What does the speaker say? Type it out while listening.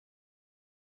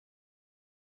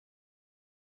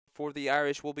for the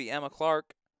Irish will be Emma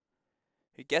Clark,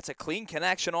 who gets a clean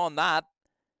connection on that.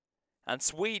 And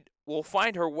Sweet will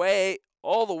find her way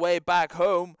all the way back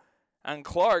home. And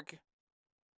Clark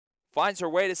finds her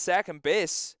way to second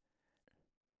base.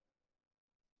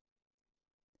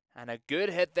 And a good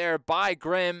hit there by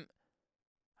Grimm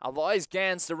allows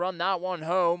Gans to run that one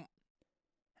home.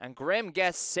 And Grimm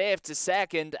gets safe to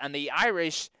second, and the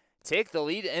Irish take the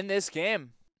lead in this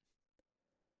game.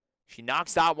 She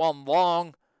knocks that one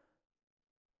long.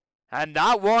 And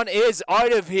that one is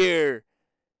out of here.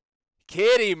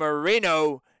 Katie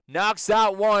Marino knocks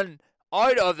that one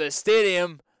out of the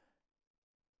stadium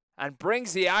and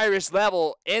brings the Irish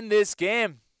level in this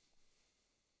game.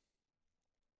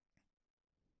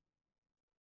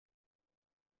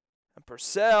 And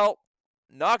Purcell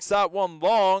knocks that one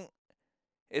long.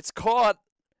 It's caught.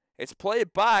 It's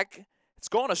played back. It's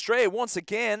gone astray once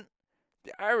again.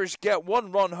 The Irish get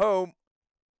one run home.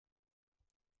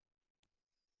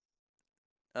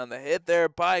 And the hit there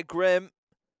by Grimm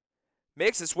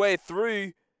makes its way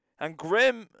through. And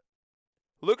Grimm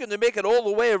looking to make it all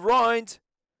the way around.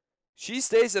 She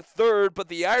stays at third, but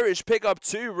the Irish pick up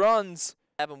 2 runs.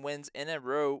 7 wins in a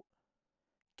row.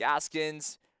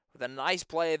 Gaskins with a nice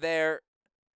play there.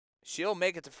 She'll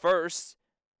make it to first.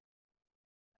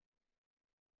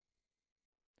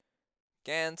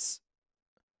 Gans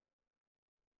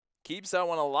keeps that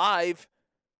one alive.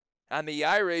 And the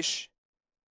Irish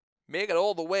make it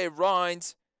all the way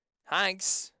around.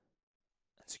 Hanks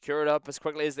secure it up as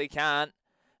quickly as they can.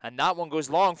 And that one goes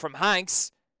long from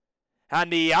Hanks.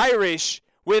 And the Irish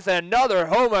with another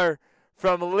homer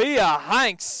from Leah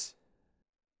Hanks.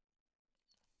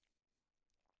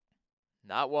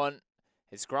 That one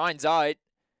is grinds out.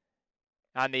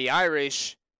 And the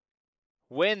Irish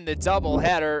win the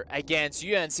doubleheader against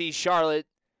UNC Charlotte